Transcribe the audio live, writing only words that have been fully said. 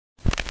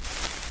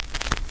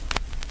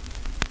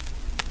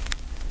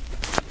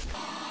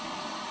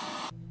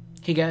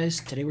Hey guys,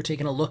 today we're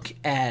taking a look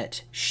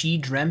at She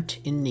Dreamt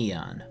in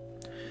Neon,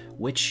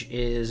 which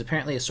is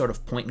apparently a sort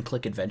of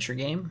point-and-click adventure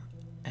game,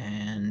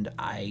 and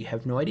I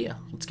have no idea.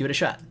 Let's give it a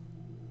shot.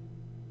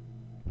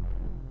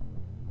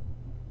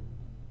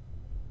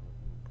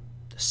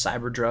 The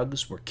cyber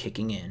drugs were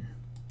kicking in.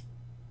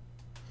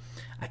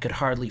 I could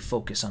hardly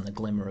focus on the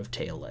glimmer of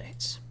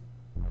taillights.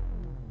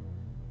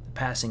 The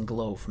passing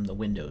glow from the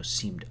windows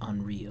seemed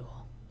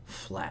unreal,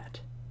 flat.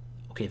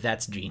 Okay,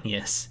 that's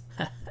genius.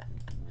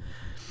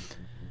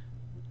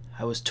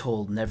 I was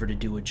told never to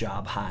do a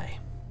job high.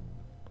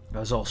 I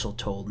was also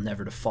told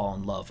never to fall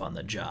in love on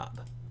the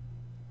job.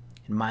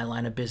 In my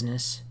line of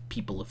business,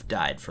 people have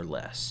died for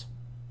less.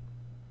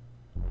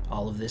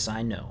 All of this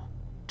I know,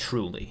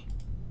 truly.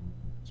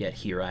 Yet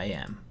here I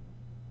am.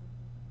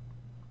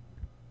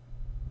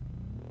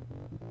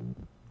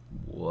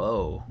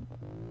 Whoa.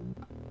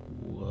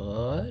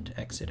 What?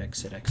 Exit,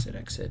 exit, exit,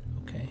 exit.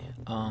 Okay.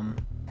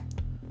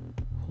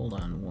 Hold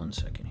on one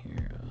second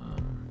here.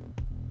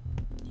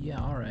 Yeah,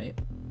 alright.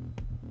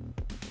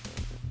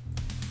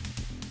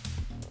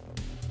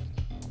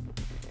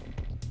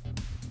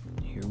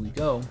 Here we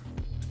go.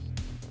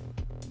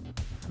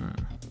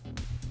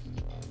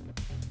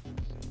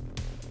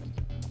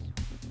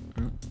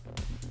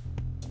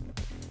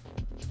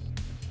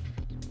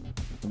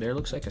 There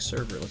looks like a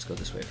server. Let's go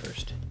this way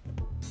first.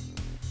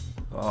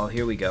 Oh,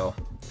 here we go.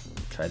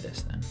 Try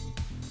this then.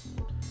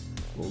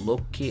 We'll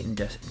locate and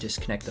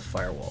disconnect the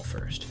firewall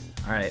first.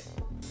 Alright.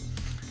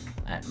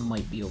 That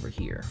might be over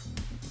here.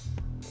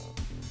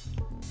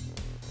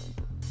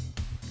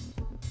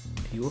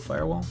 Are you a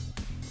firewall?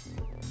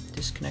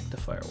 Disconnect the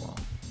firewall.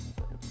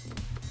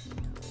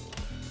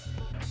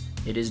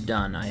 It is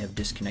done. I have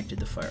disconnected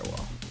the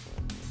firewall.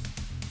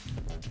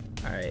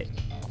 Alright.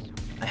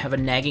 I have a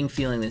nagging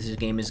feeling that this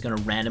game is going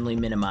to randomly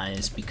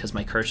minimize because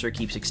my cursor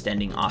keeps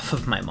extending off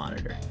of my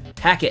monitor.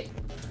 Hack it!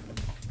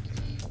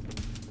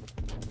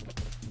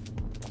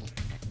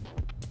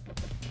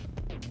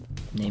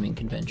 Naming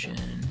convention.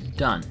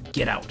 Done.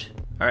 Get out.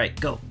 Alright,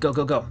 go, go,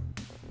 go, go.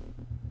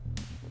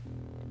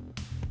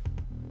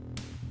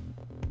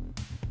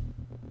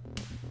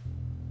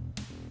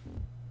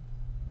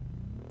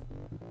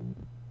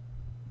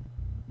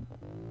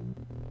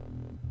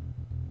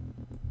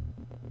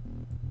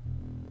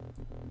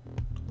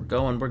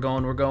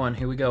 We're going.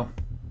 Here we go.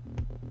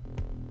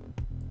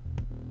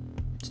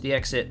 It's the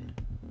exit.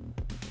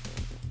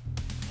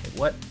 Okay,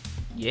 what?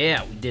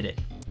 Yeah, we did it.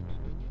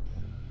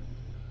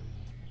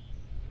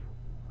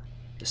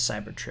 The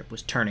cyber trip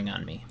was turning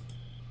on me.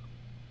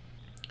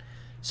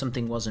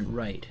 Something wasn't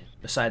right,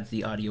 besides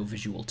the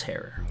audio-visual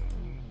terror.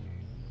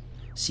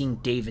 Seeing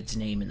David's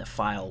name in the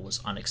file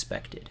was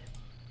unexpected.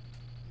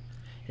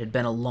 It had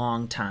been a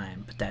long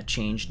time, but that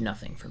changed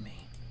nothing for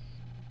me.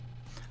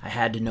 I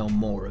had to know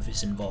more of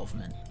his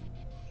involvement.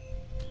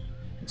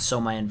 And so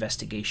my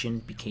investigation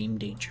became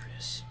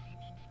dangerous.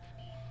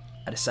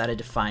 I decided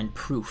to find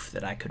proof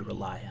that I could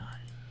rely on.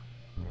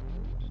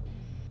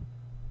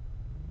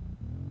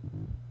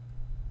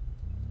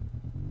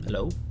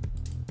 Hello?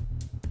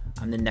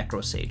 I'm the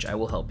Necrosage. I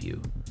will help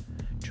you.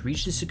 To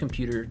reach this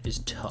computer is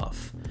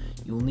tough.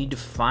 You will need to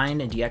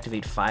find and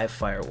deactivate 5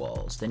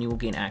 firewalls. Then you will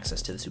gain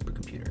access to the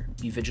supercomputer.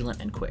 Be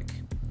vigilant and quick.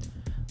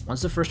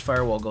 Once the first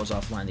firewall goes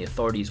offline, the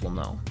authorities will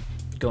know.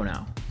 Go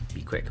now.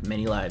 Be quick.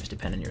 Many lives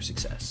depend on your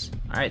success.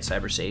 Alright,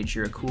 Cyber Sage,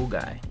 you're a cool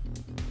guy.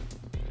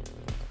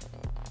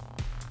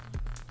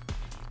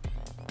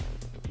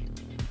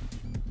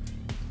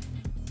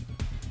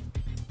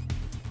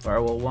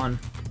 Firewall 1.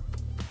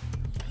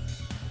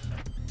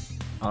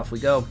 Off we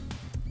go.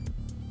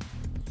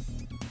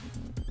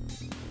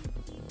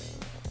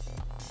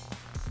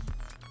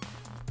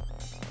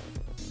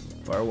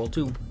 Firewall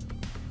 2.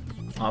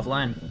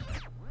 Offline.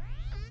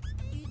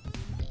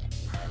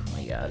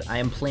 God. I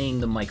am playing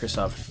the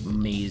Microsoft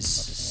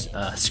Maze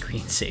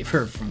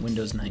screensaver from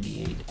Windows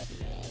 98.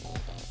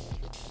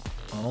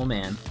 Oh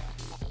man.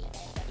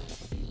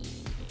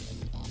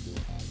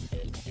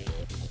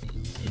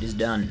 It is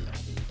done.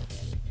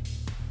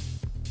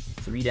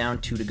 3 down,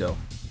 2 to go.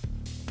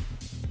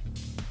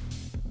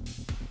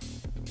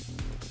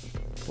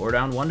 4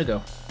 down, 1 to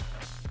go.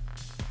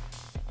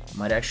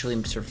 Might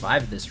actually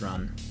survive this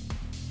run.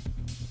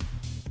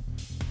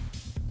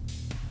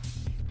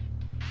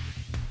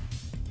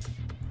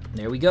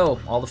 There we go.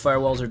 All the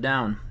firewalls are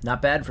down.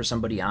 Not bad for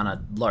somebody on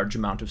a large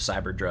amount of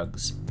cyber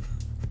drugs.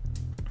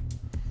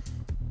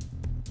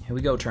 Here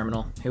we go,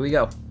 Terminal. Here we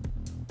go.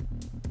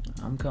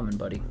 I'm coming,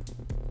 buddy.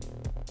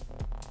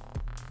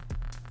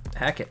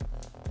 Hack it.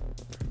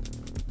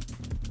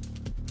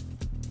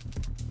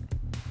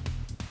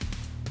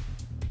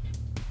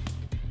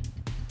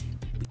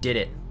 We did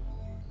it.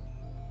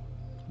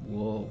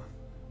 Whoa.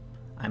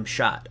 I'm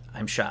shot.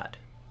 I'm shot.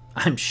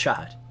 I'm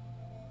shot.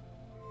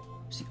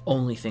 It's the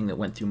only thing that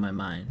went through my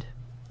mind.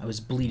 I was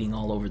bleeding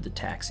all over the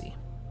taxi.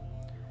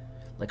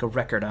 Like a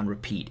record on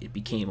repeat, it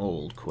became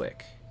old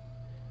quick.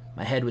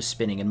 My head was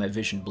spinning and my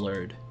vision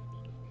blurred.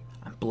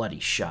 I'm bloody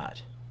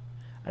shot.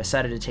 I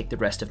decided to take the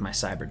rest of my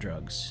cyber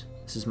drugs.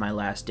 This is my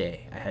last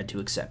day. I had to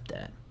accept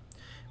that.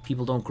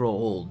 People don't grow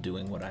old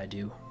doing what I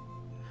do.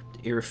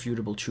 The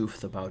irrefutable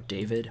truth about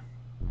David,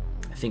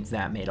 I think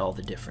that made all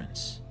the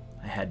difference.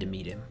 I had to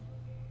meet him.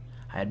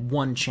 I had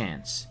one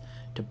chance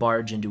to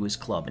barge into his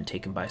club and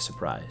take him by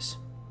surprise.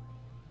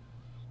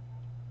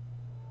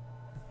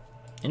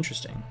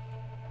 Interesting.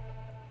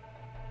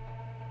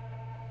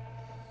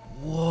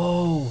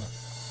 Whoa.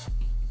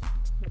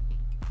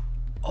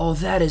 Oh,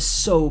 that is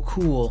so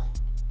cool.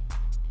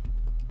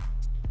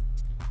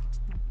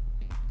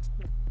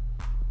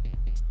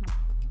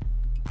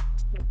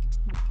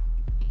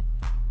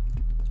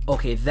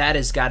 Okay, that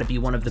has got to be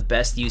one of the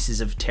best uses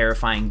of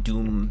terrifying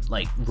Doom,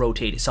 like,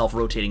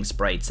 self-rotating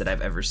sprites that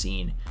I've ever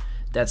seen.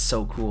 That's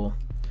so cool.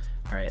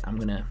 Alright, I'm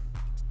gonna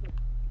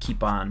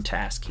keep on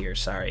task here,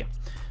 sorry.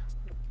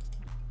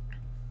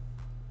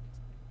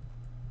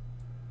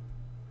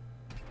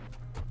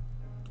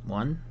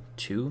 One,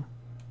 two,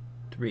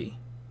 three,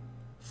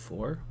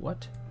 four,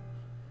 what?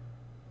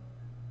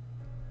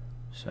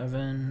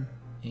 7,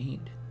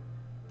 8,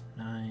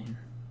 9,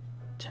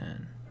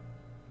 10.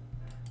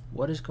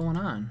 What is going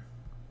on?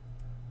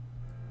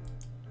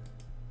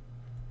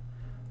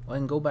 Well, I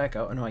can go back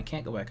out. No, I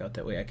can't go back out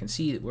that way. I can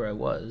see where I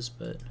was,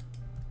 but...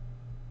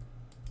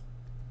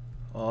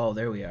 Oh,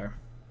 there we are.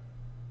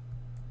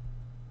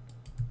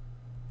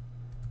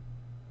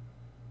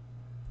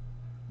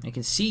 I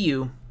can see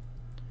you,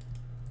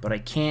 but I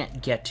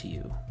can't get to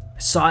you. I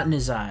saw it in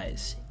his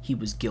eyes. He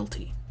was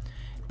guilty.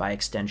 By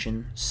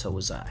extension, so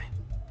was I.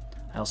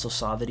 I also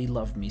saw that he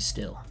loved me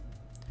still,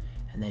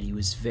 and that he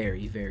was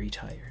very, very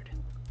tired.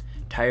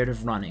 Tired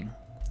of running,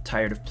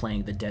 tired of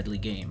playing the deadly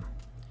game.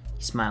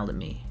 He smiled at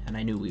me, and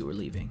I knew we were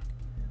leaving.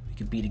 We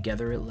could be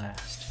together at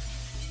last.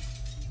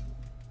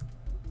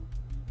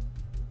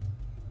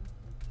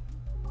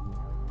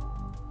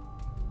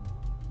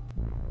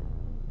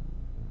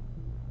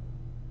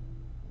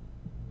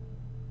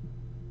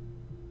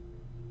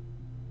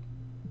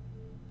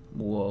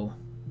 Whoa.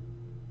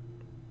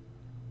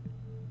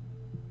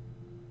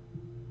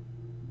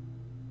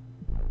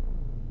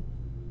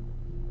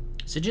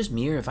 Is it just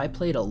me, or have I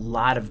played a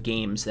lot of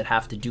games that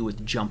have to do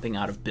with jumping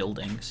out of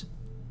buildings?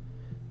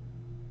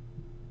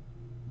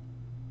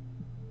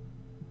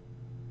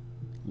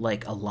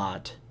 Like, a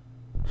lot.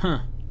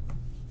 Huh.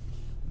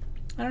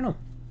 I don't know.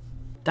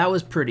 That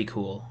was pretty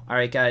cool.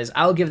 Alright, guys,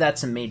 I'll give that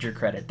some major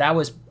credit. That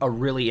was a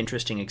really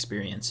interesting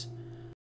experience.